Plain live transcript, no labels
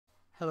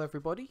Hello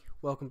everybody,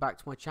 welcome back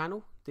to my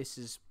channel. This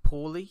is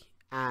Paulie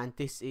and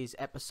this is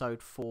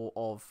episode 4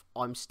 of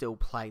I'm Still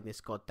Playing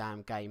This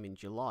Goddamn Game in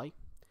July.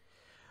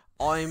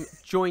 I'm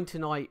joined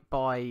tonight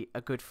by a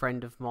good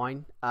friend of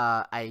mine,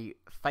 a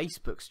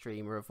Facebook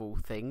streamer of all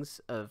things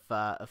of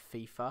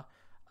FIFA,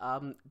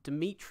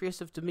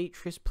 Demetriiuz of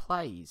Demetriiuz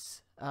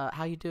Plays.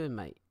 How you doing,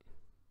 mate?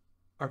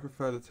 I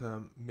prefer the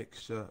term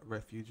mixture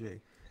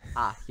refugee.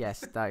 Ah,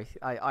 yes, no,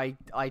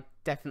 I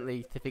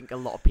definitely think a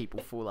lot of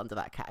people fall under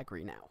that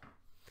category now.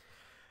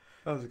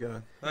 How's it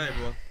going? Hey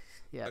everyone.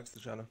 Yeah. Thanks for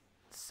the channel.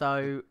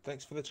 So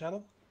Thanks for the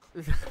channel.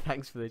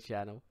 thanks for the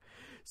channel.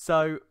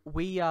 So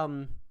we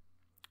obviously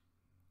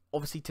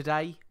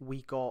today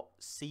we got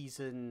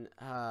season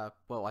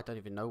well, I don't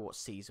even know what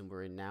season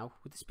we're in now.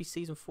 Would this be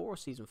season 4 or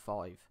season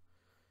 5?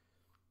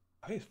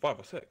 I think it's 5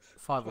 or 6.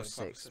 5 or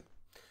 6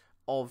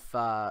 of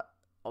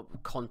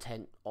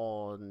content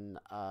on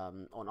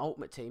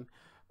Ultimate Team.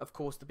 Of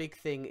course, the big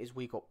thing is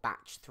we got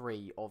batch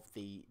 3 of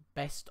the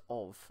best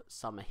of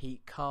Summer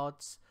Heat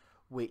cards,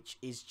 which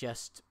is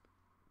just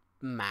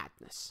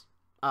madness.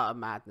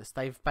 Madness.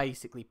 They've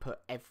basically put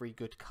every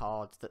good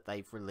card that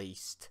they've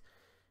released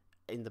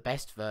in the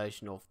best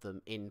version of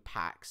them in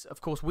packs.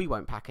 Of course, we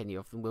won't pack any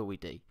of them, will we,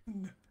 D?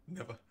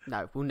 Never.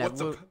 No, we'll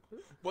never.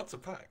 What's a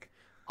pack?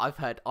 I've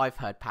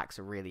heard packs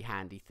are really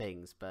handy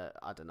things, but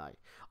I don't know.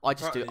 I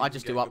just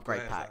do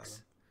upgrade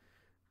packs.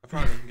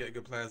 Apparently you can get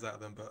good players out of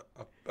them, but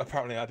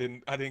apparently I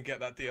didn't get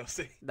that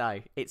DLC. No,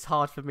 it's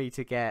hard for me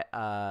to get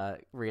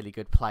really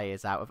good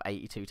players out of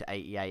 82 to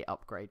 88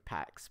 upgrade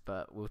packs,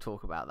 but we'll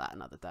talk about that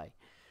another day.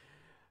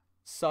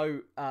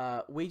 So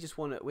we're just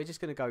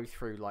gonna go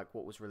through like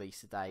what was released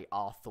today,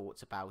 our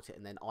thoughts about it,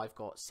 and then I've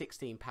got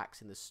 16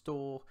 packs in the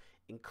store,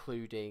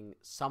 including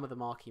some of the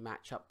marquee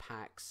matchup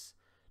packs,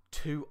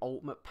 2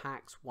 ultimate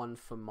packs, one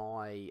for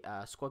my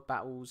squad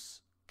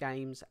battles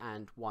games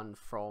and one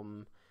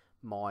from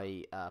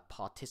my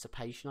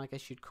participation, I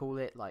guess you'd call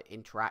it, like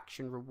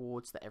interaction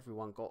rewards that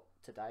everyone got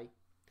today.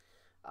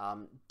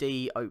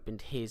 D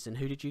opened his, and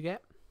who did you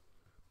get?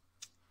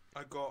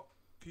 I got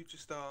Future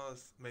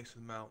Stars,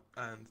 Mason Mount,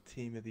 and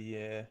Team of the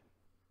Year,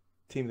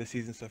 Team of the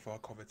Season so far,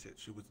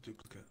 Kovacic, who was a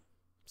duplicate.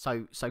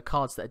 So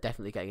cards that are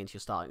definitely getting into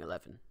your starting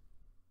 11. To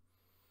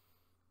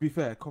be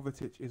fair,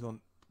 Kovacic is on.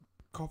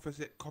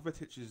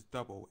 Kovacic's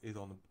double is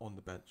on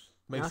the bench.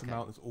 Mason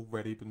Mount has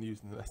already been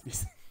used in the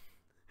SBC.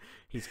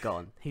 He's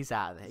gone. He's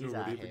out of there. He's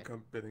out of here.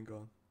 Been and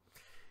gone.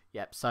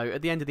 Yep. So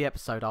at the end of the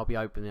episode, I'll be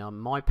opening on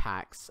my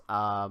packs,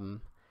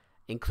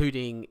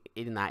 including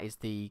in that is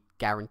the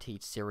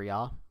guaranteed Serie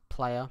A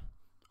player.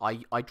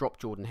 I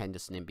dropped Jordan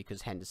Henderson in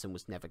because Henderson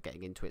was never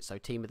getting into it. So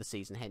team of the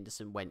season,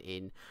 Henderson went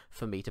in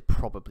for me to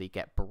probably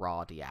get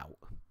Berardi out.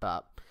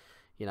 But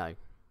you know,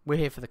 we're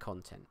here for the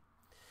content.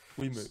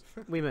 We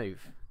move. We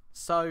move.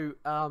 So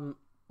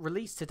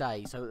released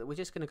today. So we're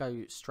just going to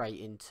go straight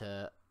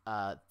into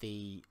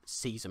the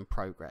season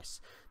progress.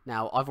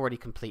 Now I've already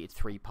completed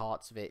 3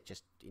 parts of it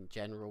just in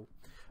general,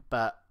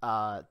 but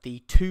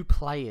the 2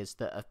 players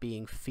that are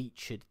being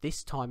featured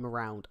this time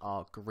around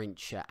are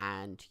Garrincha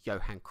and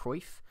Johan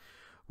Cruyff,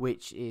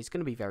 which is going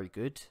to be very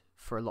good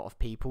for a lot of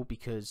people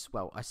because,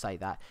 well, I say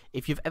that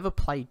if you've ever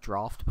played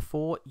draft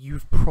before,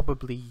 you've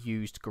probably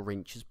used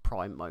Garrincha's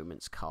Prime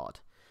Moments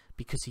card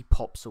because he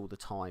pops all the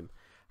time.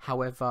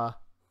 However,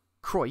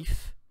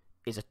 Cruyff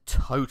is a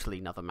totally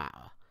another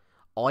matter.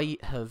 I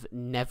have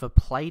never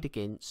played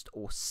against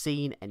or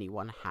seen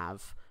anyone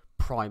have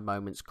Prime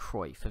Moments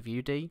Cruyff. Have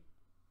you, D?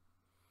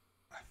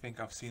 I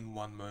think I've seen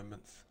one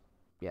moment.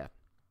 Yeah.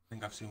 I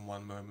think I've seen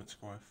one moment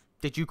Cruyff.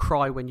 Did you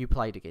cry when you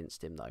played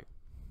against him, though?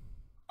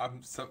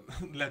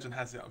 Legend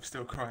has it, I'm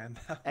still crying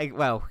now.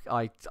 Well,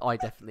 I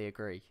definitely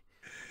agree.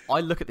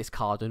 I look at this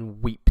card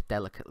and weep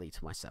delicately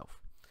to myself.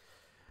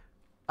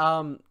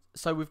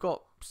 So we've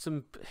got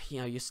some,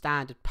 your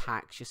standard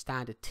packs, your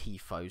standard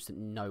TIFOs that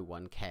no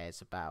one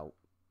cares about.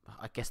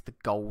 I guess the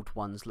gold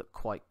ones look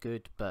quite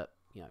good, but,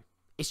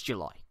 it's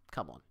July.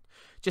 Come on.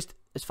 Just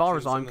as far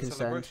as I'm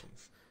concerned,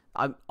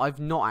 I've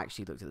not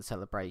actually looked at the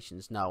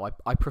celebrations. No,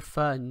 I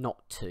prefer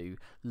not to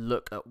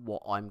look at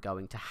what I'm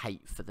going to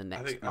hate for the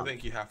next month. I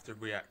think you have to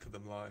react to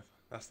them live.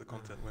 That's the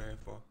content we're here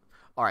for.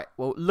 All right,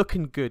 well,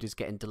 looking good is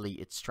getting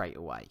deleted straight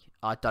away.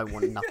 I don't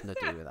want nothing to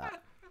do with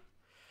that.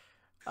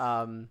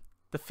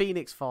 The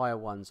Phoenix Fire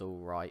one's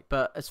all right,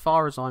 but as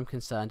far as I'm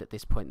concerned at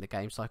this point in the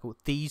game cycle,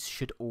 these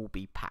should all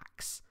be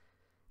packs.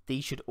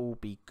 These should all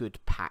be good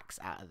packs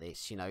out of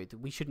this.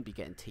 We shouldn't be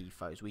getting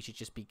TIFOs. We should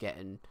just be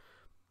getting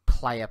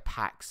player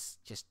packs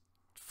just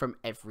from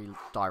every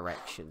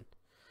direction.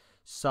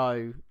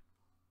 So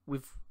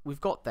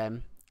we've got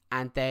them,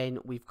 and then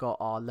we've got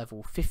our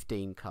level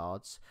 15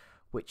 cards,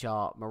 which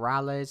are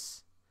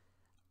Morales,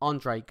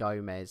 Andre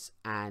Gomez,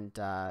 and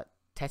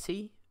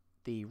Teti,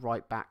 the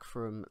right back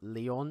from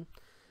Lyon.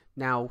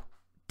 Now,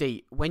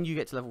 D, when you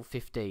get to level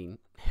 15,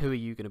 who are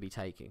you going to be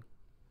taking?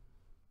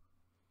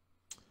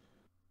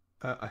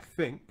 I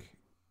think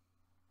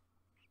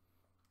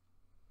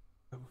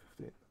level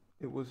 15.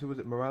 Who was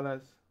it?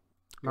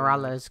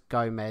 Morales,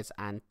 Gomez,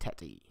 and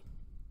Teti.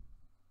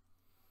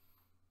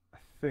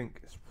 I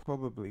think it's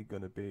probably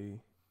gonna be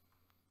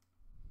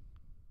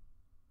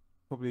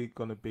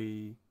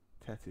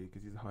Tetty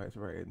because he's the highest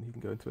rated and he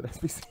can go into an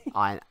SBC.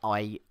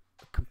 I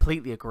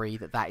completely agree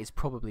that is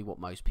probably what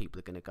most people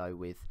are going to go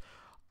with.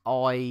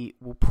 I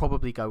will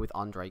probably go with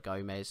Andre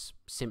Gomez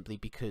simply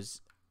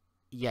because,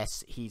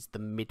 yes, he's the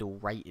middle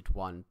rated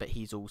one, but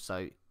he's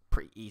also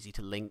pretty easy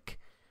to link,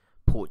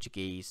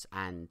 Portuguese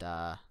and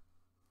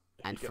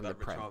from the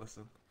Prem.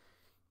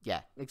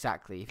 Yeah,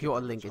 exactly. If you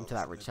want to link into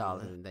that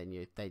Richarlison, then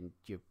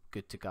you're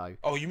good to go.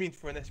 Oh, you mean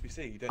for an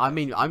SBC? You don't I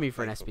mean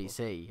for an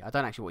SBC. I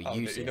don't actually want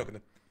to use it.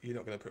 You're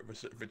not gonna put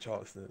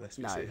Richarlison in an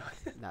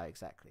SBC. No,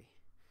 exactly.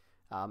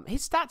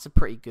 His stats are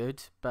pretty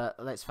good, but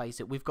let's face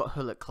it, we've got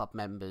Hullet Club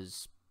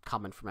members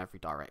coming from every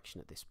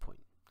direction at this point.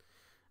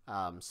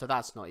 So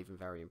that's not even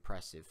very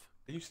impressive.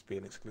 It used to be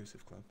an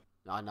exclusive club.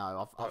 I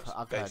know.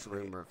 I've heard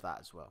rumour of that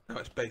as well. No,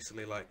 it's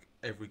basically like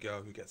every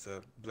girl who gets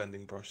a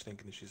blending brush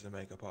thinking that she's a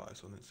makeup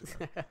artist on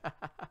Instagram.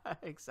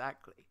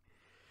 Exactly.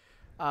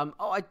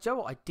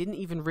 Joe, I didn't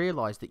even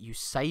realise that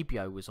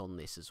Eusebio was on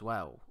this as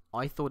well.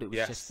 I thought it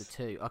was just the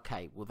two.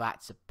 Okay, well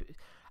that's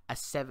a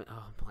 7.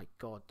 Oh my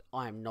god,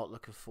 I am not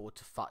looking forward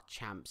to FUT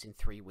Champs in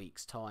 3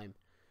 weeks' time.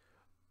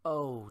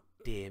 Oh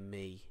dear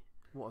me,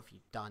 what have you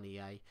done,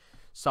 EA?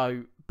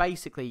 So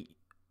basically,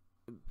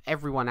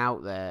 everyone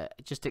out there,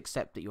 just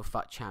accept that your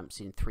FUT Champs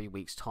in 3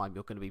 weeks' time,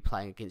 you're going to be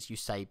playing against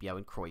Eusebio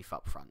and Cruyff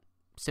up front.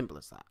 Simple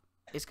as that.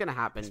 It's going to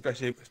happen.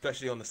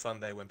 Especially on the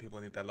Sunday when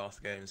people need their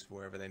last games for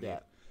wherever they need.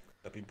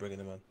 They'll be bringing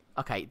them in.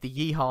 Okay, the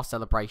Yeehaw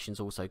celebration's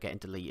also getting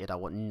deleted. I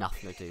want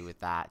nothing to do with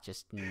that.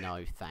 Just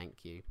no,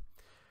 thank you.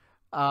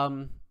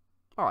 Alright,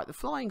 the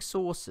Flying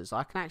Saucers.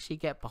 I can actually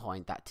get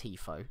behind that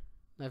Tifo.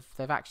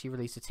 They've actually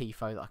released a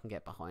Tifo that I can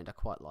get behind. I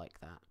quite like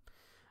that.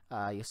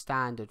 Your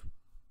standard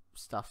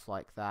stuff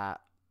like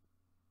that.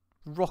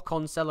 Rock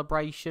On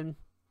Celebration.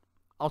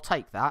 I'll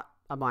take that.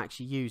 I might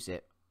actually use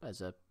it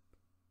as a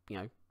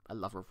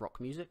lover of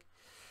rock music.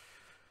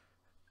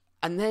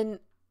 And then,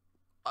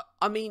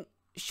 I mean,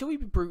 shall we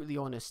be brutally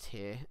honest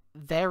here?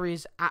 There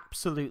is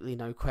absolutely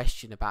no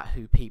question about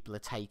who people are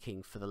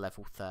taking for the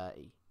level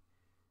 30.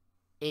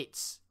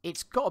 It's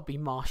got to be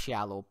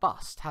Martial or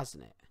bust,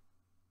 hasn't it?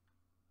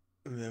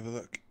 Let me have a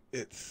look.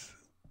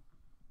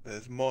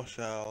 There's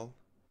Martial,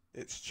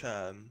 it's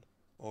Chan,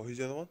 or who's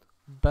the other one?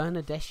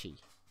 Bernadeschi.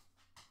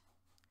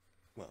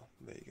 Well,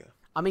 there you go.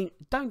 I mean,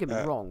 don't get me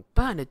wrong,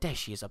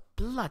 Bernadeschi is a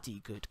bloody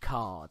good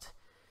card.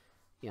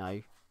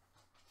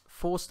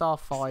 4-star,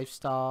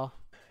 5-star,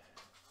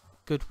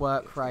 good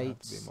work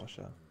rates.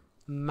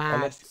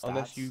 Mad stats.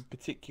 Unless you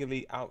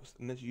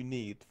unless you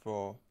need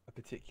for a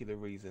particular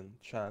reason,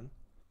 Chan.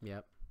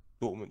 Yep.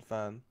 Dortmund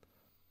fan.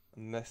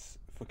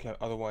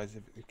 Otherwise,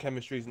 if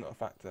chemistry is not a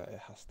factor, it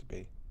has to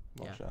be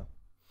Martial. Yeah.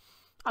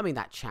 I mean,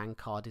 that Chan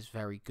card is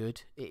very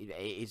good. It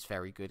is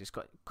very good. It's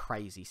got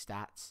crazy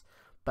stats.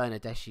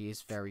 Bernadeschi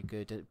is very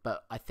good,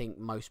 but I think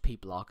most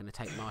people are going to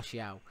take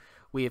Martial.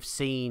 We have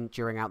seen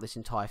during this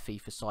entire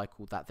FIFA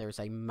cycle that there is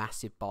a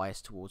massive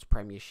bias towards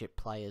Premiership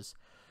players.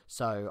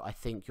 So I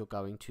think you're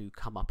going to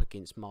come up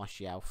against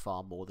Martial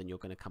far more than you're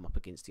going to come up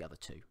against the other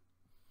two.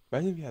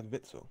 Imagine if you had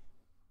Witsel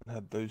and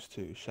had those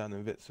two, Shan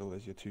and Witsel,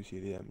 as your two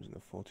CDMs in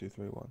a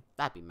 4-2-3-1.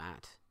 That'd be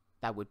mad.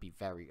 That would be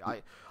very...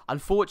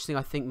 Unfortunately,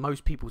 I think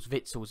most people's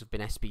Witzels have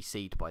been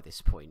SBC'd by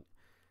this point.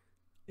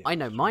 Yeah, I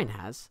know mine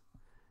has.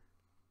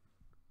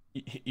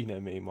 You know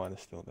me, mine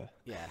is still there.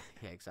 Yeah,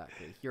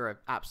 exactly. You're an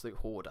absolute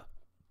hoarder.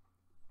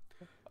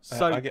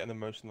 So I get an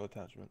emotional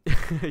attachment.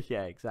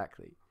 Yeah,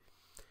 exactly.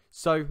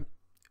 So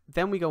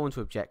then we go on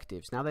to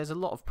objectives. Now, there's a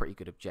lot of pretty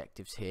good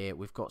objectives here.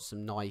 We've got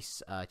some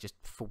nice, just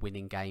for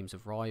winning games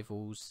of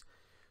rivals.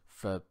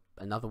 For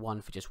another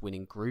one for just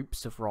winning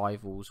groups of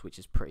rivals, which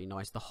is pretty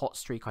nice. The hot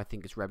streak, I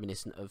think, is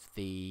reminiscent of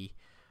the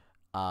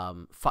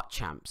FUT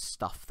Champs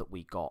stuff that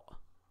we got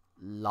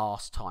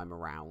last time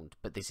around,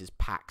 but this is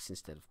packs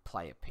instead of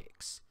player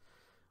picks,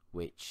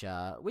 which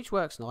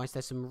works nice.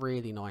 There's some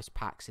really nice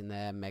packs in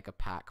there. Mega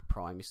Pack,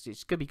 Prime. It's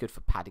going to be good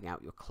for padding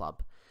out your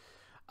club.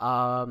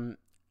 And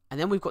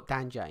then we've got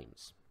Dan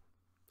James,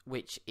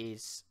 which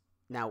is,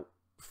 now,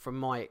 from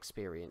my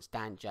experience,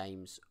 Dan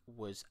James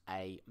was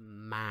a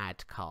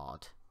mad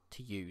card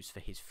to use for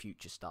his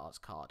Future Stars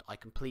card. I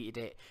completed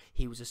it.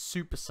 He was a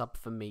super sub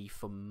for me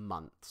for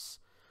months.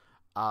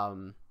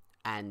 And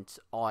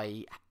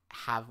I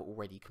have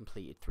already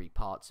completed 3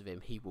 parts of him.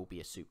 He will be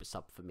a super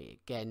sub for me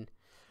again.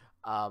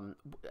 Are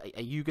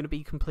you going to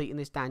be completing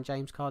this Dan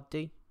James card,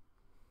 D?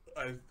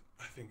 I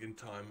think in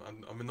time.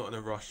 I'm not in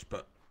a rush,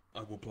 but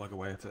I will plug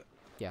away at it.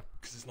 Yeah.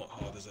 Because it's not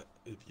hard, is it?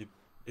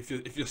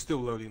 If you're still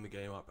loading the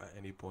game up at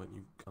any point,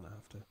 you kind of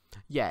have to.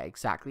 Yeah,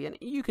 exactly. And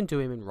you can do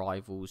him in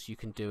rivals. You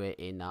can do it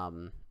in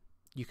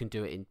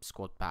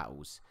squad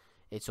battles.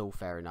 It's all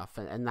fair enough.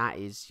 And that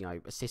is,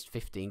 assist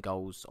 15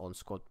 goals on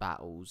squad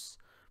battles.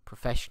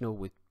 Professional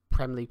with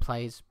Premier League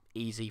players,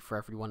 easy for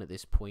everyone at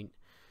this point.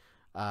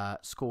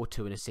 Score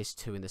 2 and assist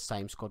 2 in the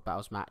same squad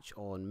battles match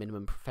on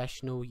minimum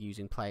professional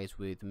using players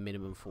with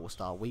minimum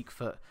 4-star weak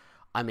foot.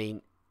 I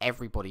mean,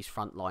 everybody's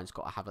front line's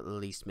got to have at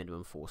least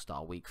minimum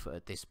 4-star weak foot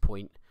at this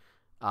point.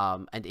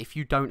 And if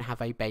you don't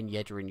have a Ben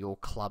Yedder in your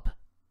club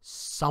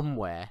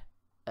somewhere,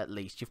 at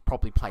least, you've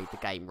probably played the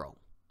game wrong.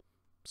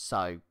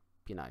 So,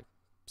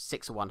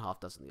 6 of one, half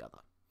dozen the other.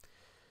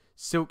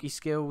 Silky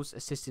skills,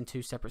 assisting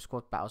 2 separate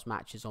squad battles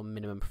matches on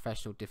minimum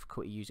professional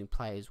difficulty using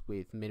players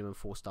with minimum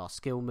 4-star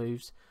skill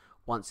moves.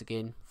 Once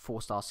again,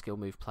 4-star skill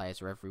move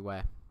players are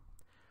everywhere.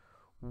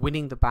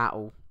 Winning the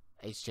battle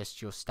is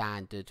just your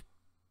standard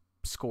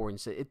scoring.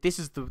 So this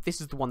is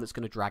the one that's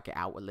going to drag it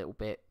out a little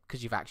bit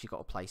because you've actually got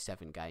to play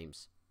 7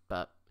 games.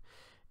 But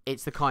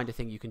it's the kind of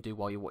thing you can do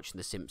while you're watching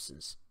The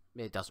Simpsons.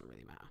 It doesn't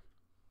really matter.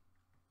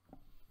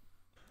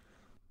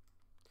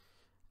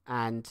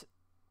 And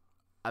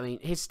I mean,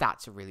 his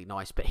stats are really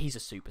nice, but he's a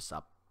super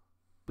sub.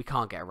 We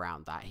can't get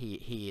around that.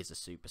 He is a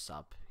super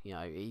sub.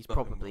 He's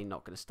probably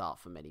not going to start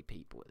for many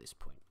people at this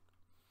point.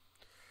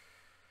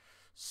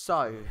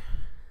 So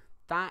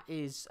that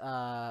is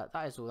all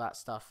that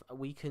stuff.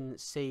 We can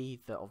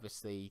see that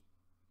obviously,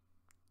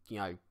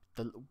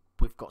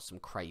 we've got some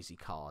crazy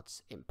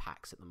cards in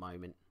packs at the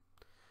moment.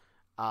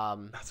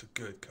 That's a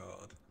good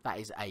card. That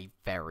is a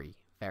very,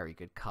 very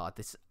good card.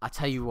 I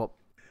tell you what,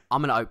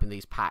 I'm going to open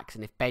these packs,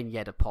 and if Ben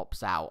Yedder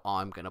pops out,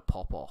 I'm going to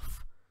pop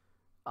off.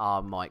 I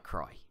might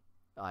cry.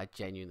 I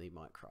genuinely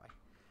might cry.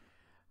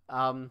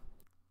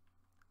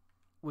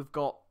 We've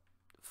got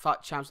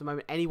FUT champs at the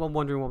moment. Anyone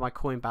wondering why my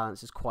coin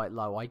balance is quite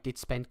low? I did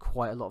spend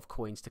quite a lot of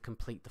coins to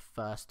complete the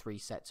first 3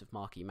 sets of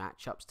marquee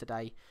matchups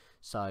today.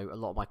 So a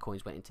lot of my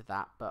coins went into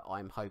that, but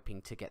I'm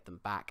hoping to get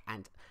them back.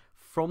 And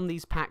from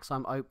these packs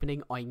I'm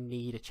opening, I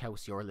need a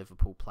Chelsea or a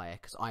Liverpool player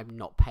because I'm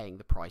not paying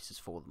the prices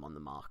for them on the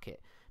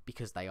market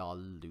because they are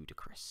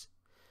ludicrous.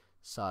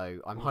 So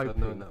I'm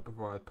hoping. I'd known that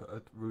before I put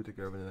a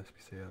Rudiger in an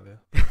SPC earlier.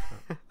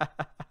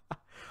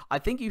 I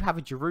think you have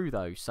a Giroud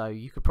though, so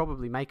you could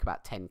probably make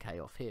about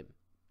 10k off him.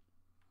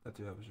 I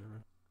do have a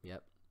Giroud.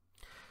 Yep.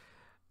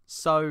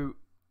 So,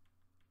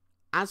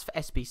 as for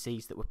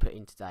SBCs that were put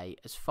in today,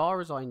 as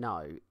far as I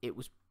know, it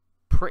was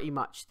pretty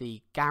much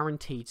the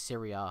guaranteed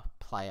Syria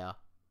player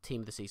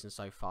team of the season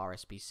so far,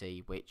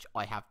 SBC, which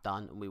I have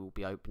done and we will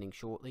be opening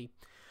shortly.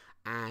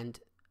 And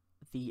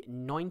the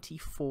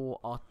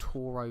 94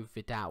 Arturo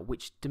Vidal,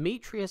 which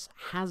Demetriiuz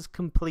has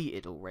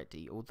completed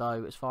already,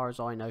 although as far as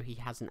I know, he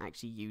hasn't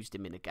actually used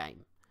him in a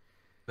game.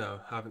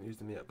 No, I haven't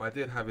used him yet, but I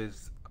did have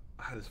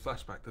I had his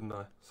flashback, didn't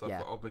I? So I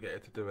felt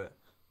obligated to do it.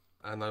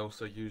 And I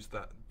also used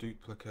that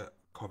duplicate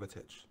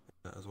Kovacic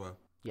as well.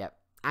 Yep.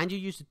 And you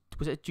used,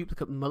 was it a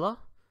duplicate Muller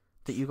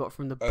that you got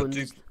from the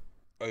Bundes?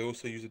 I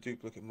also used a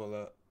duplicate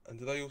Muller. And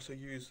did I also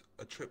use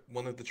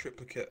one of the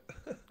triplicate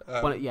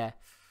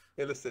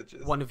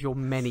Ilicic? One of your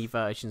many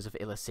versions of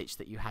Ilicic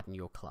that you had in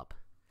your club.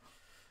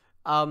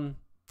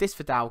 This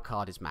Vidal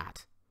card is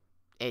mad.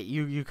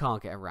 You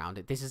can't get around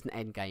it. This is an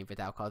endgame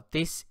Vidal card.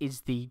 This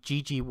is the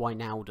GG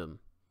Wijnaldum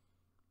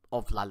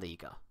of La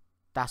Liga.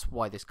 That's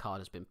why this card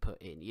has been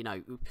put in.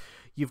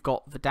 You've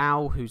got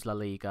Vidal, who's La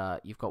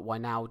Liga. You've got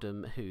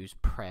Wijnaldum, who's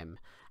Prem.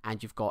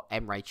 And you've got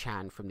Emre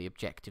Can from the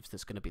Objectives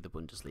that's going to be the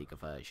Bundesliga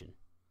version.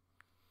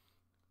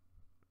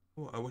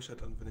 Oh, I wish I'd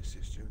done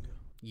Vinicius Jr.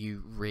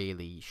 You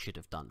really should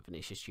have done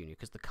Vinicius Jr.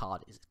 because the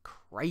card is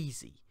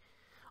crazy.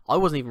 I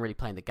wasn't even really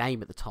playing the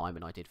game at the time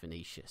when I did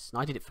Vinicius.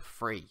 And I did it for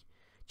free,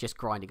 just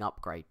grinding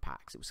upgrade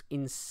packs. It was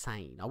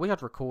insane. I wish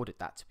I'd recorded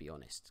that, to be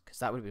honest, because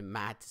that would have been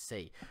mad to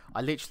see.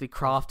 I literally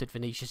crafted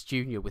Vinicius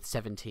Jr. with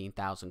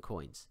 17,000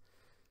 coins.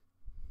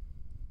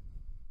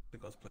 I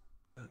think I was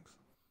playing.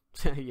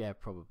 Thanks. Yeah,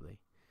 probably.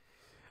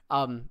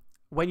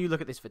 When you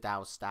look at this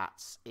Vidal's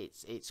stats,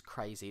 it's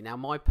crazy. Now,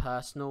 my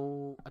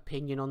personal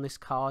opinion on this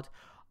card,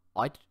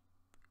 I'd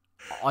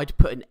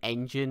put an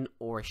engine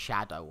or a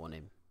shadow on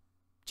him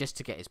just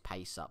to get his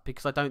pace up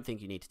because I don't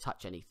think you need to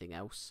touch anything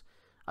else.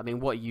 I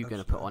mean, what are you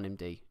going to put on him,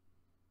 D?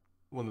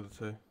 One of the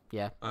two.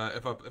 Yeah.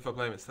 If I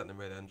play him at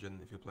Sentinel Red Engine,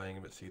 if you're playing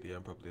him at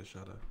CDM, probably a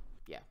shadow.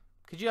 Yeah,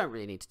 because you don't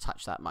really need to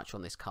touch that much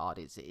on this card.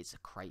 It's a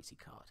crazy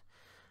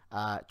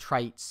card.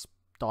 Traits,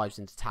 dives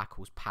into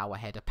tackles, power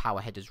header.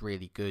 Power header's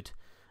really good.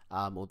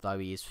 Although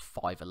he is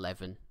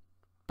 5'11",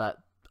 but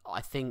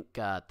I think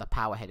the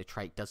power header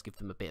trait does give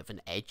them a bit of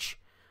an edge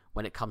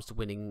when it comes to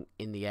winning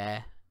in the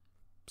air,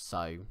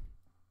 so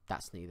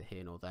that's neither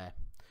here nor there.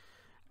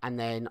 And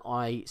then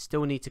I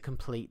still need to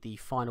complete the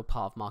final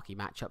part of marquee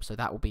matchup, so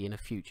that will be in a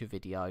future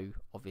video,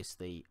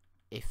 obviously,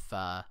 if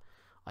I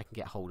can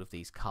get hold of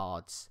these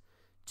cards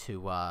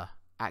to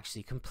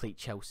actually complete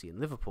Chelsea and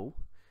Liverpool.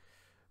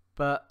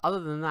 But other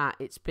than that,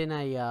 it's been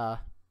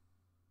a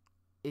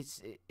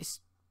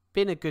it's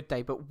been a good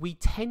day, but we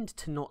tend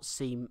to not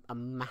see a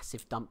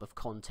massive dump of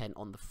content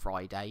on the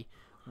Friday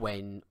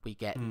when we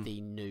get the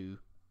new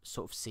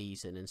sort of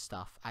season and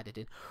stuff added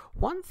in.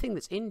 One thing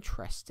that's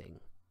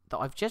interesting that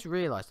I've just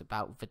realised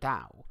about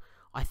Vidal,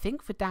 I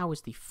think Vidal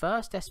is the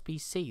first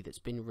SBC that's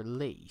been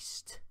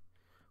released,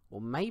 or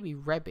maybe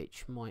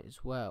Rebic might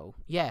as well.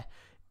 Yeah,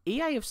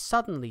 EA have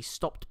suddenly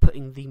stopped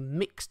putting the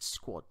mixed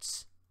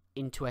squads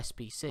into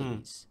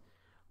SBCs,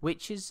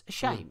 which is a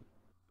shame.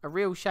 A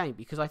real shame,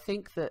 because I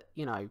think that,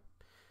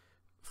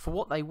 for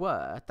what they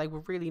were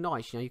really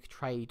nice. You could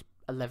trade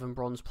 11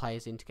 bronze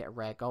players in to get a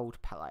rare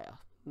gold player,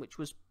 which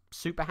was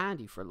super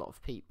handy for a lot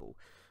of people.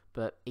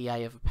 But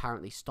EA have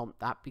apparently stomped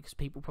that because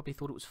people probably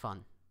thought it was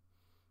fun.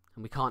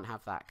 And we can't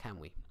have that, can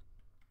we?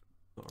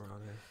 Not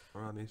around here,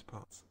 around these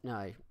parts.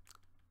 No.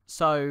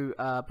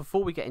 So,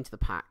 before we get into the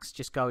packs,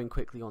 just going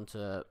quickly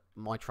onto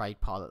my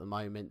trade pile at the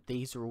moment.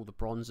 These are all the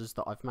bronzes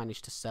that I've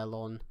managed to sell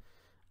on.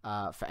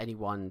 For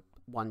anyone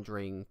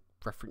wondering,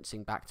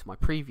 referencing back to my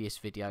previous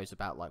videos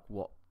about like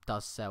what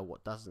does sell,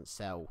 what doesn't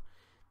sell,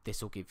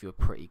 this will give you a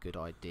pretty good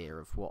idea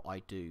of what I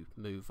do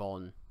move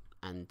on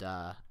and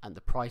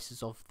the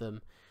prices of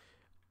them.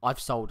 I've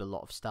sold a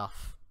lot of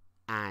stuff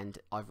and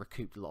I've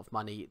recouped a lot of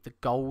money. The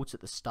golds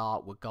at the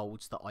start were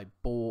golds that I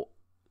bought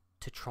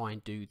to try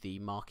and do the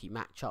marquee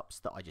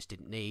matchups that I just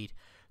didn't need.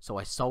 So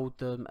I sold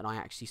them, and I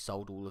actually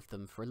sold all of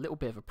them for a little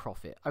bit of a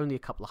profit. Only a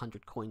couple of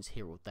hundred coins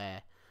here or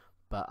there,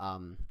 but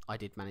I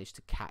did manage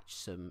to catch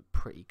some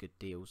pretty good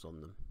deals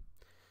on them.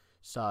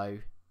 So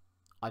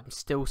I'm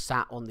still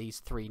sat on these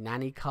 3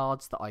 nanny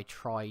cards that I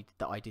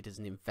did as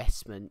an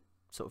investment,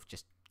 sort of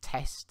just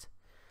test.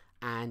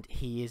 And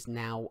he is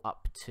now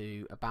up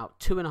to about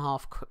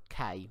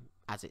 2.5k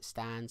as it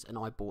stands, and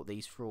I bought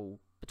these for all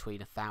between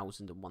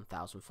 1,000 and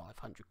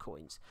 1,500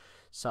 coins.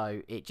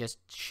 So it just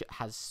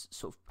has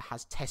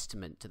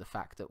testament to the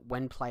fact that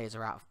when players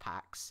are out of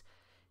packs,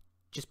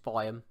 just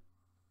buy them,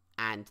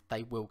 and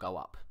they will go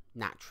up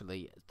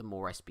naturally the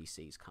more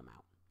SBCs come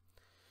out.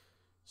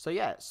 So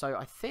yeah, so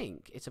I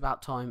think it's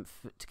about time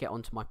to get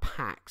onto my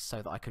packs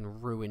so that I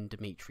can ruin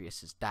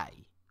Demetriiuz's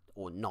day.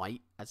 Or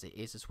night, as it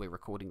is, as we're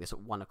recording this at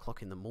 1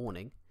 o'clock in the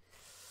morning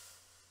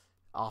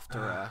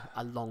after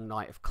a long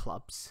night of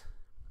clubs.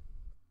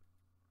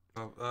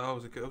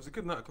 Oh, it was a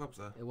good night of clubs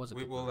there. It was a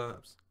good night of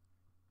clubs.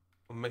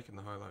 I'm making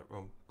the highlight.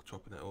 I'm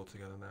chopping it all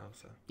together now.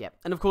 So yeah,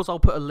 and of course I'll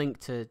put a link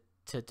to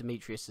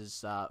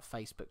Demetriiuz's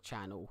Facebook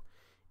channel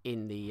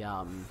in the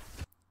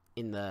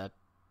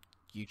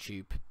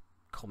YouTube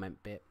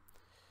comment bit.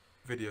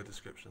 Video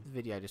description.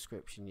 Video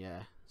description,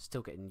 yeah.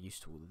 Still getting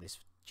used to all of this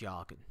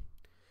jargon.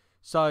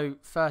 So,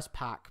 first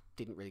pack,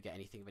 didn't really get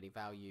anything of any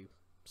value.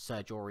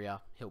 Serge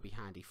Aurier, he'll be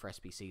handy for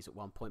SBCs at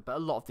one point. But a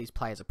lot of these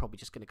players are probably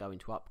just going to go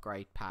into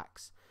upgrade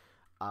packs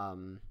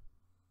in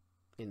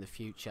the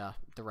future.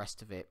 The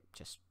rest of it,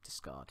 just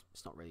discard.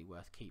 It's not really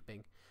worth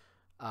keeping.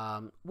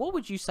 What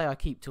would you say I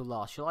keep till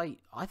last? I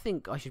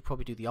think I should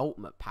probably do the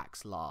ultimate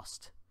packs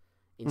last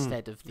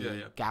instead of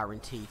the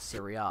guaranteed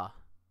Serie A.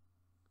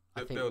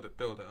 Build it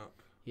up.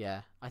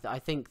 Yeah, I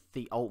think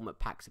the ultimate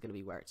packs are going to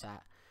be where it's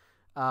at.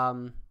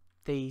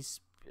 These,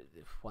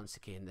 once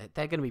again,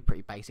 they're going to be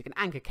pretty basic. And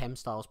Anchor Chem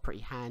style is pretty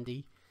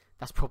handy.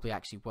 That's probably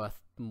actually worth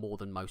more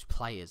than most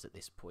players at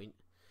this point.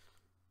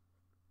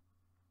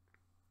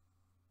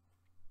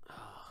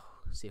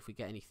 See if we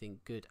get anything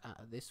good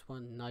out of this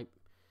one. Nope.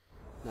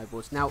 No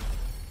boards. Now,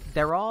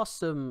 there are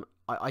some...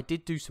 I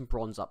did do some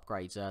bronze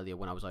upgrades earlier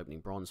when I was opening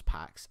bronze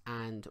packs.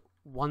 And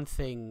one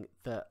thing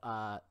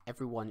that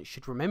everyone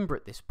should remember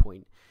at this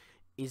point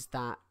is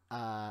that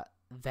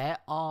there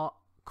are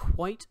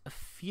quite a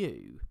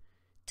few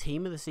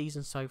team of the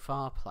season so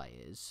far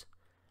players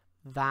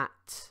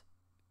that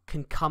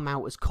can come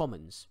out as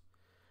commons.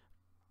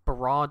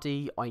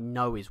 Berardi, I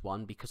know, is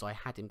one because I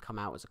had him come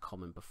out as a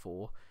common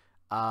before.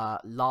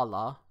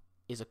 Lala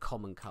is a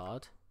common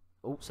card.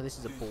 Oh, so this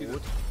is a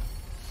board.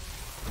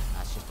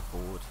 That's just a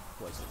board.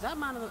 What is it? Is that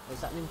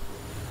is that an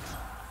import?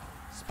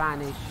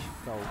 Spanish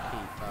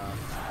goalkeeper.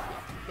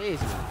 Yeah, it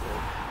is an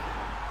import.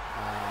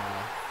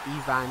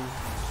 Ivan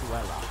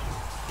Suela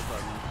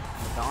from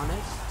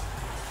Maganes.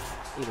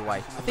 Either way,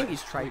 I think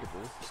he's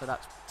tradable, so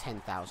that's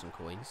 10,000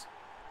 coins.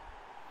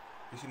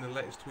 You seen the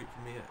latest tweet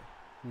from EA?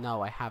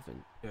 No, I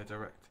haven't. Yeah,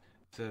 direct.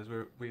 It says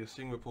we are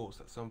seeing reports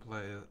that some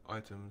player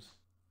items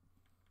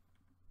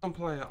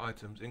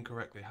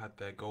incorrectly had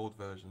their gold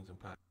versions in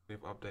pack.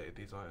 We've updated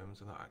these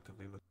items and are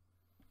actively looking.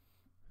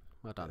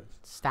 Well done.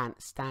 Yes.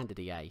 Standard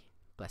EA,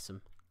 bless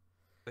them.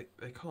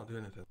 They can't do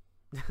anything.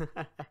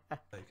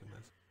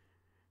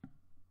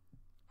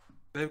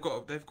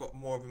 They've got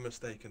more of a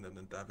mistake in them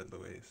than David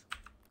Luiz.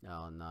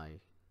 Oh no.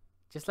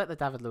 Just let the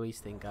David Luiz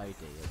thing go, D.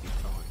 It'll be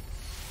fine.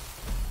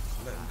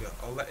 Let him go.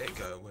 I'll let it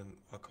go when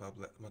my club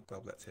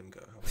lets him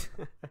go.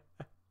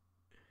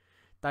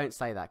 Don't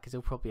say that, because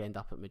he'll probably end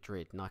up at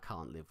Madrid, and I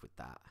can't live with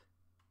that.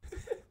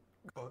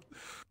 God,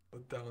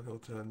 what downhill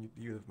turn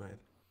you have made.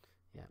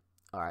 Yeah.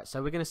 Alright,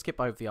 so we're going to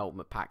skip over the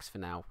ultimate packs for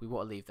now. We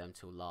want to leave them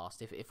till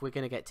last. If we're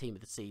going to get team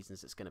of the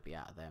seasons, it's going to be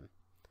out of them.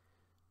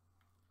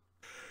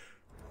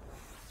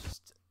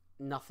 Just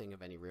nothing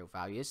of any real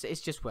value.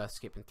 It's just worth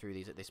skipping through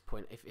these at this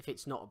point. If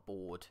it's not a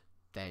board,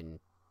 then,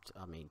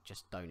 I mean,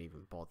 just don't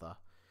even bother.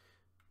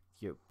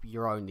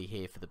 You're only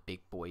here for the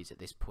big boys at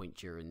this point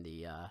during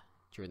the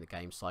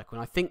game cycle.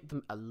 And I think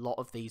a lot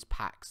of these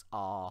packs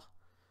are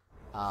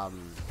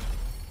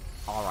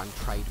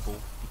untradeable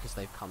because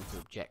they've come to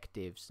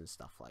objectives and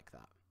stuff like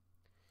that.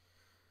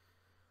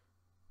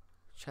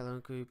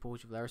 Chelangu,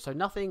 Borgia Valera. So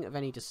nothing of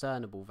any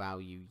discernible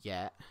value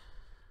yet.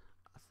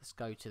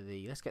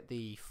 Let's get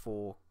the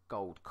 4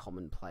 gold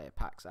common player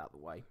packs out of the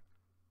way.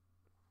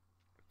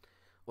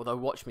 Although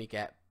watch me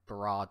get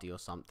Berardi or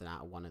something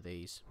out of one of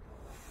these.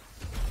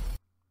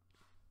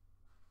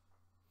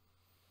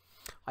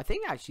 I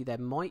think actually there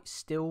might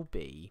still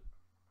be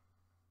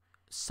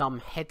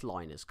some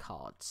headliners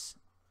cards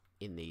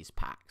in these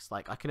packs.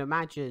 Like I can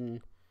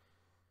imagine,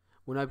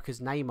 well no, because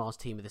Neymar's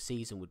team of the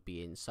season would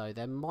be in, so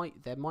there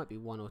might be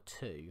one or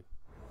two.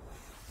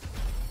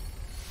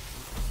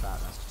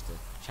 That's just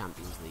a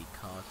Champions League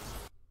card.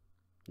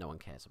 No one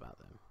cares about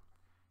them.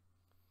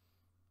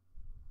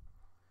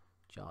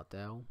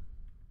 Jardel.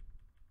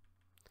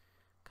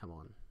 Come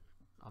on.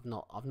 I've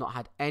not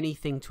had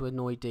anything to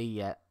annoy D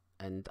yet,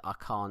 and I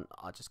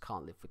just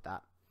can't live with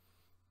that.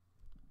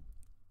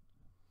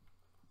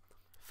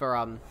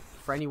 For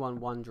anyone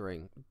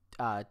wondering,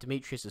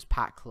 Demetriiuz's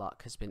pack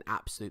luck has been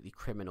absolutely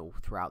criminal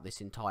throughout this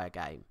entire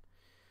game.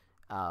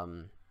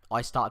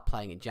 I started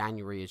playing in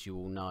January, as you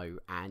all know,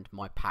 and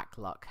my pack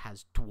luck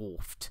has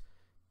dwarfed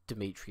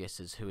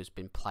Demetriiuz's, who has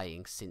been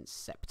playing since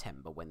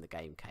September when the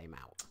game came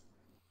out.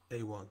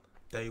 Day one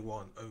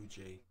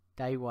OG.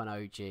 Day one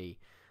OG,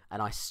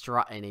 and I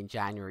strutting in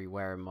January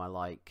wearing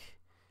my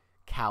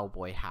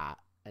cowboy hat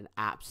and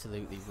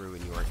absolutely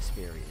ruin your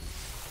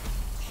experience.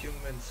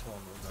 Heung-min Son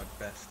was my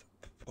best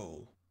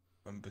pull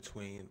from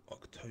between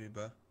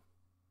October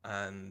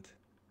and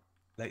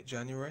late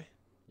January.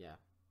 Yeah.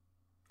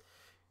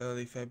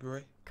 Early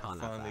February.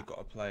 Can't I finally got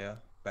a player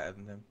better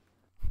than him.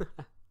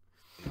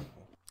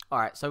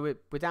 Alright, so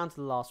we're down to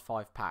the last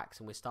 5 packs,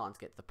 and we're starting to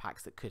get to the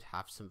packs that could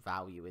have some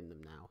value in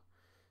them now.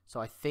 So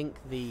I think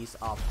these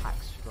are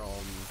packs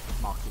from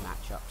marquee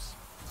matchups,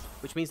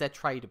 which means they're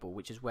tradable,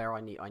 which is where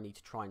I need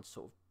to try and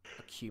sort of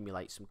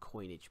accumulate some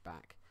coinage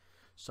back.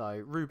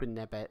 So Ruben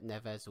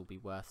Neves will be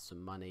worth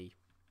some money.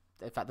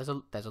 In fact,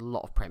 there's a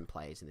lot of Prem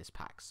players in this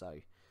pack,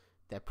 so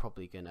they're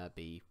probably gonna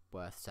be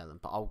worth selling.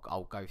 But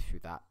I'll go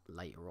through that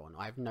later on.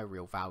 I have no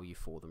real value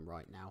for them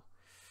right now.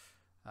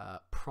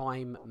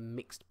 Prime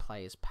mixed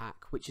players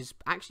pack, which has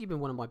actually been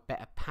one of my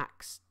better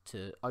packs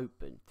to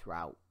open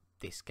throughout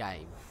this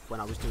game. When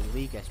I was doing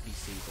League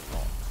SBCs a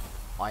lot,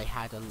 I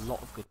had a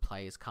lot of good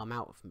players come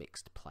out of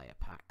mixed player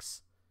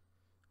packs,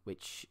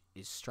 which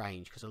is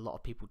strange because a lot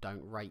of people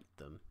don't rate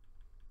them.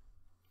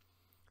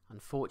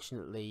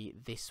 Unfortunately,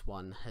 this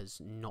one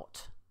has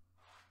not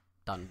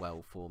done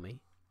well for me.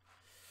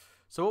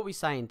 So what are we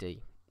saying,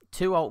 D?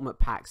 2 ultimate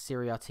packs,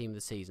 Serie A team of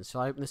the season.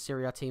 Shall I open the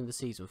Serie A team of the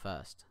season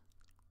first?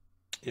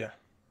 Yeah.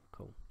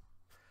 Cool.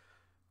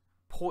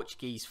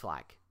 Portuguese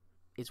flag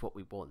is what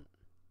we want.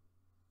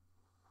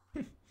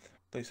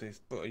 I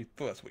thought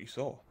that's what you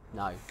saw.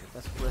 No,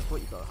 that's what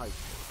you got to hope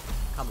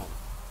for. Come on.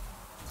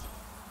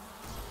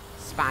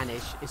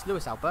 Spanish. It's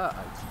Luis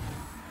Alberto.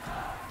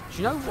 Do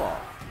you know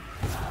what?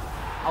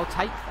 I'll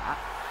take that.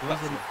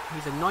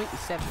 He's a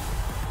 97.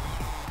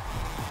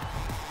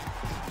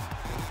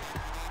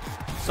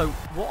 So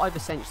what I've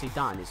essentially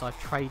done is I've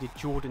traded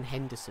Jordan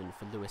Henderson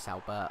for Luis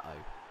Alberto,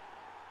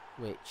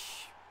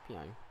 which, you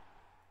know,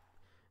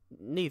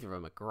 neither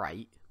of them are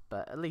great,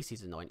 but at least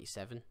he's a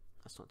 97.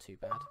 That's not too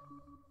bad.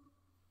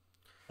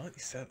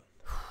 97.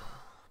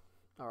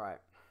 Alright.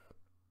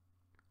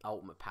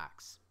 Ultimate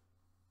packs.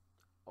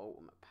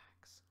 Ultimate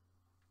packs.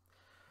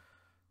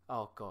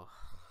 Oh, God.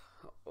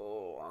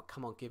 Oh,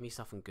 come on, give me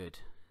something good.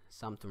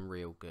 Something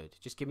real good.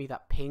 Just give me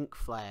that pink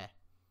flare.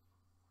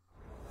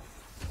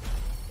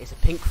 It's a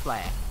pink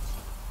flare.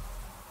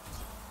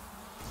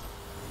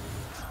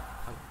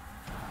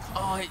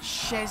 Oh,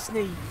 it's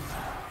Chesney.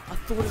 I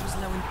thought it was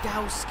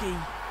Lewandowski.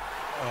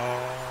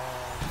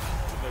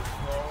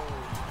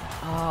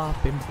 Oh,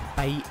 I've been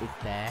baited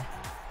there.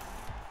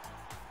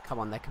 Come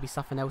on, there could be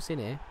something else in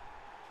here.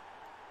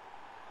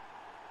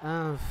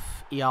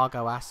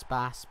 Iago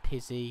Aspas,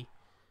 Pizzi,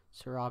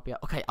 Sarabia.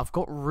 Okay, I've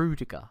got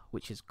Rudiger,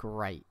 which is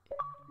great.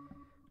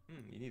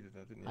 You needed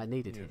that, didn't you? I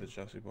needed you it. The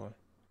Chelsea boy.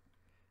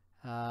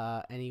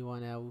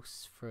 Anyone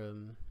else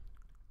from...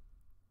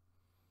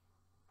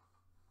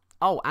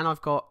 Oh, and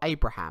I've got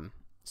Abraham.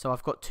 So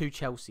I've got 2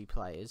 Chelsea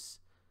players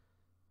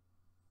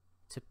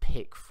to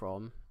pick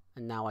from.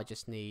 And now I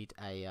just need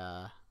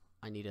a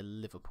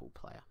Liverpool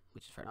player,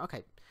 which is fair enough.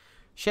 Okay,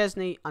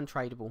 Chesney,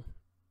 untradeable.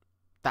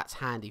 That's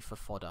handy for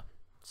fodder.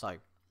 So,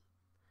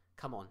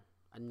 come on,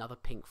 another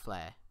pink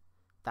flare.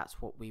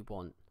 That's what we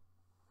want.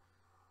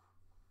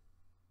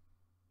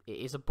 It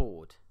is a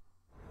board.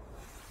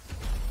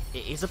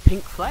 It is a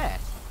pink flare.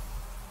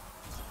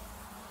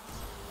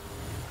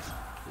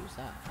 Who's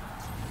that?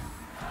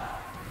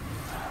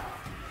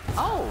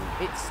 Oh,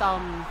 it's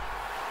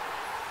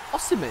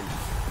Osimhen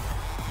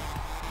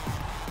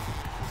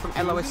from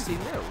LOSC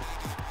Lille.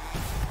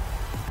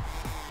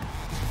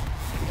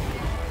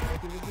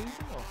 Give the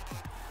season or?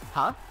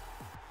 Huh?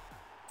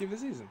 Give the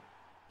season.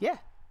 Yeah.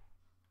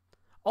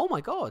 Oh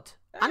my god.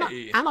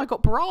 Hey. And I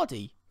got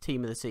Berardi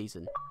team of the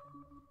season.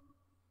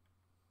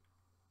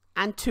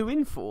 And 2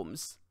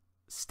 informs,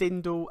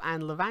 Stindl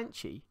and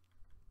Levanchi.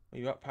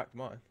 Well, you uppacked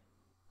mine.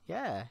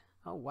 Yeah.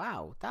 Oh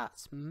wow,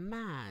 that's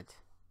mad.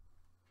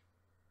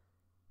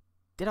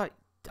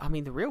 I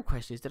mean, the real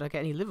question is, did I get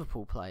any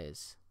Liverpool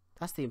players?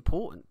 That's the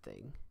important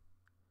thing.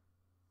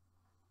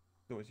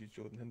 always use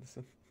Jordan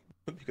Henderson.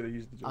 You could have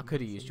used the Jordan I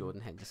could have used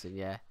Jordan Henderson,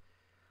 yeah.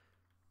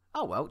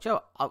 Oh well,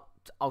 Joe,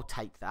 I'll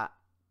take that.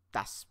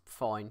 That's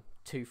fine.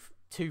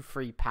 Two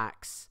free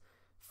packs,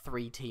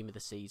 3 team of the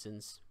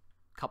seasons,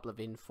 couple of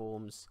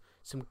informs,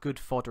 some good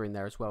fodder in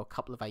there as well, a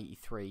couple of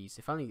 83s.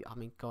 If only, I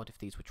mean, God, if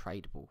these were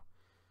tradable,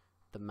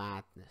 the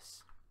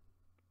madness.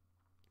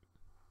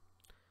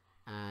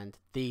 And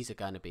these are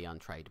going to be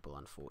untradeable,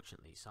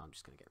 unfortunately, so I'm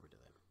just going to get rid of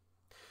them.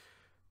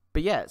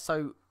 But yeah,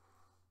 so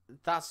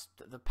that's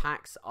the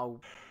packs.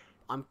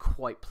 I'm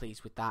quite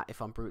pleased with that,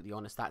 if I'm brutally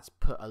honest. That's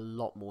put a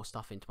lot more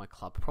stuff into my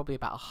club. Probably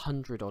about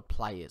 100 odd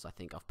players I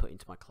think I've put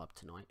into my club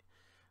tonight,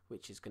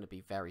 which is going to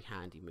be very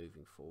handy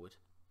moving forward.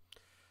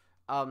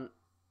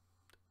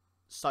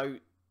 So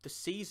the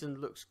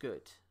season looks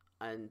good,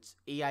 and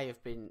EA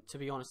have been, to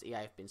be honest, EA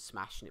have been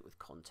smashing it with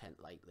content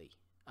lately.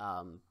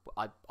 I'm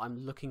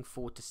looking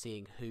forward to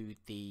seeing who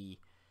the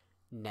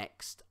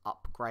next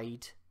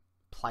upgrade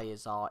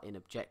players are in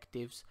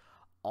objectives.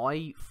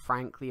 I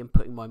frankly am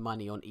putting my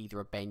money on either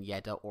a Ben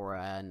Yedder or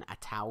an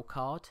Atau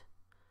card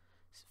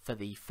for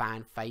the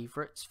fan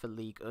favourites for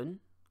Ligue 1.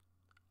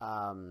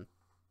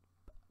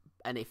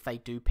 And if they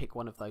do pick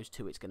one of those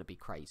two, it's going to be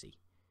crazy.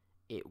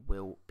 It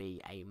will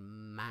be a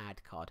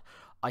mad card.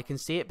 I can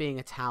see it being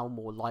Atau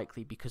more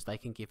likely because they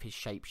can give his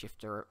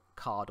Shapeshifter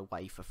card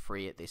away for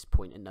free at this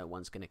point and no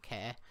one's going to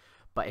care.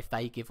 But if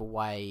they give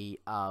away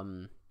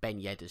Ben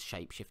Yedder's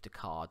Shapeshifter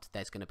card,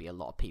 there's going to be a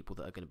lot of people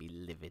that are going to be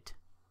livid.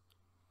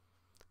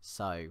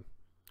 So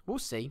we'll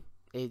see.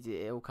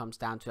 It all comes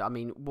down to, I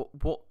mean,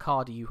 what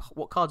cards are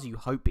you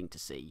hoping to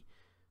see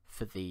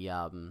for the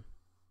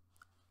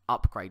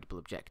upgradable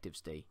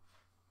objectives, D?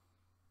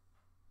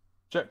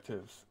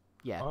 Objectives.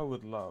 Yeah. I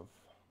would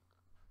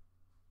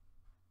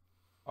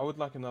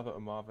like another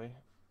Amavi.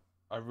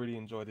 I really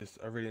enjoy this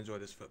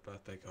FUT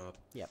birthday card.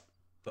 Yep.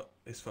 But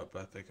his FUT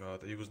birthday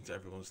card, he wasn't to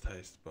everyone's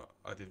taste, but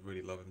I did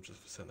really love him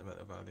just for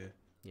sentimental value.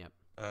 Yep.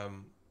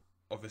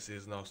 Obviously,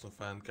 as an Arsenal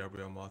fan,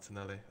 Gabriel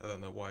Martinelli. I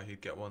don't know why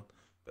he'd get one,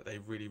 but they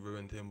really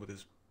ruined him with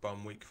his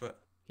bum weak foot.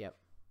 Yep.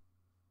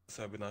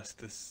 So it'd be nice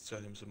to show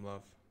him some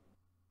love.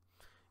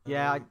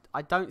 Yeah,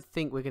 I don't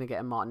think we're going to get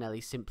a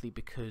Martinelli simply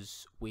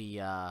because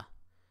we've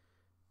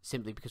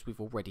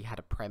already had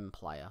a Prem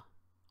player.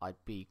 I'd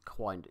be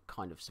kind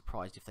of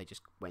surprised if they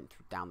just went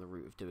down the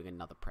route of doing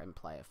another Prem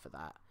player for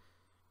that.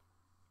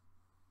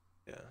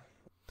 Yeah.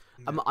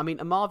 I mean,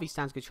 Amavi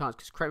stands a good chance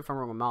because, correct me if I'm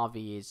wrong,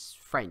 Amavi is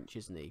French,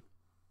 isn't he?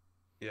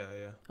 Yeah.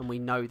 And we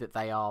know that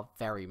they are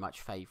very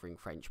much favouring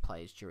French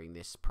players during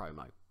this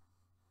promo.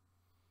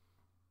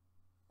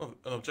 Well,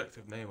 an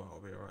objective Neymar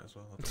will be alright as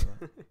well. I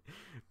don't know.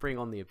 Bring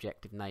on the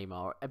objective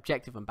Neymar.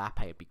 Objective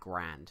Mbappe would be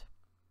grand.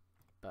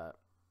 But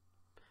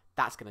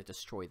that's going to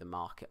destroy the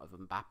market of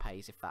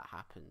Mbappe's if that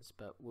happens.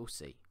 But we'll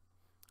see.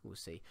 We'll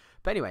see.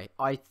 But anyway,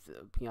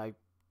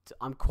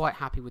 I'm quite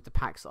happy with the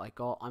packs that I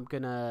got. I'm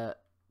going to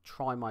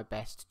try my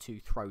best to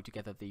throw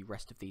together the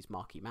rest of these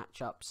marquee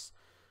matchups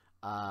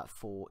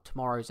for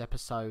tomorrow's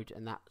episode,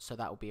 and that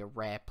will be a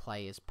rare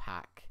players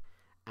pack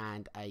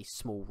and a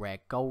small rare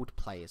gold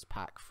players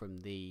pack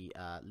from the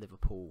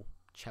Liverpool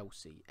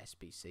Chelsea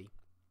SBC.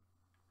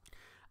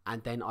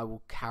 And then I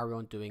will carry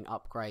on doing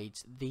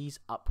upgrades. These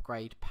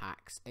upgrade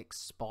packs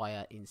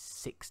expire in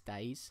 6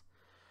 days,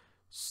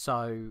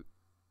 so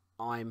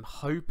I'm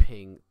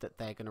hoping that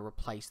they're going to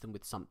replace them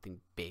with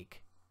something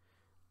big.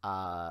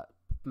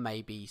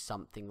 Maybe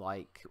something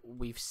like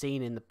we've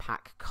seen in the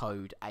pack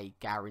code, a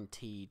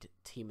guaranteed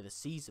team of the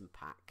season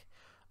pack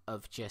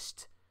of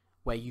just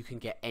where you can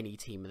get any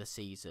team of the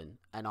season.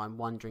 And I'm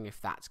wondering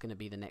if that's going to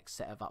be the next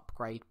set of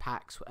upgrade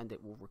packs, and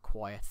it will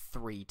require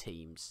 3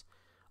 teams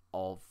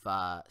of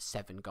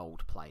 7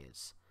 gold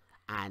players.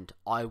 And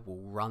I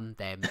will run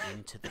them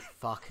into the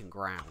fucking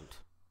ground.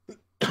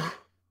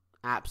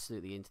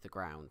 Absolutely into the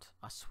ground.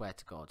 I swear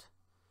to God.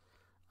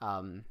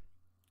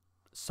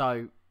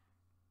 So,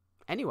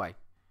 anyway,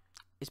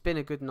 it's been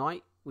a good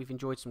night. We've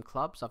enjoyed some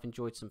clubs. I've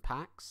enjoyed some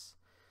packs.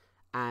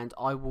 And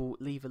I will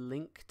leave a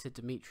link to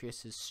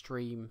Demetriiuz's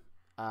stream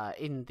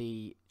in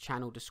the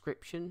channel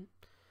description.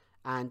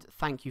 And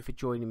thank you for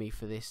joining me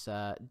for this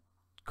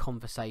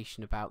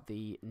conversation about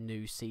the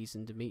new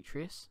season,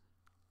 Demetriiuz.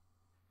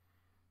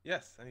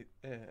 Yes,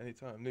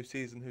 anytime. New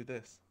season, who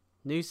dis?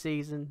 New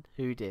season,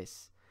 who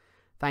dis?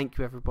 Thank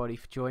you everybody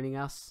for joining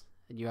us,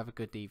 and you have a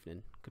good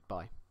evening.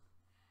 Goodbye.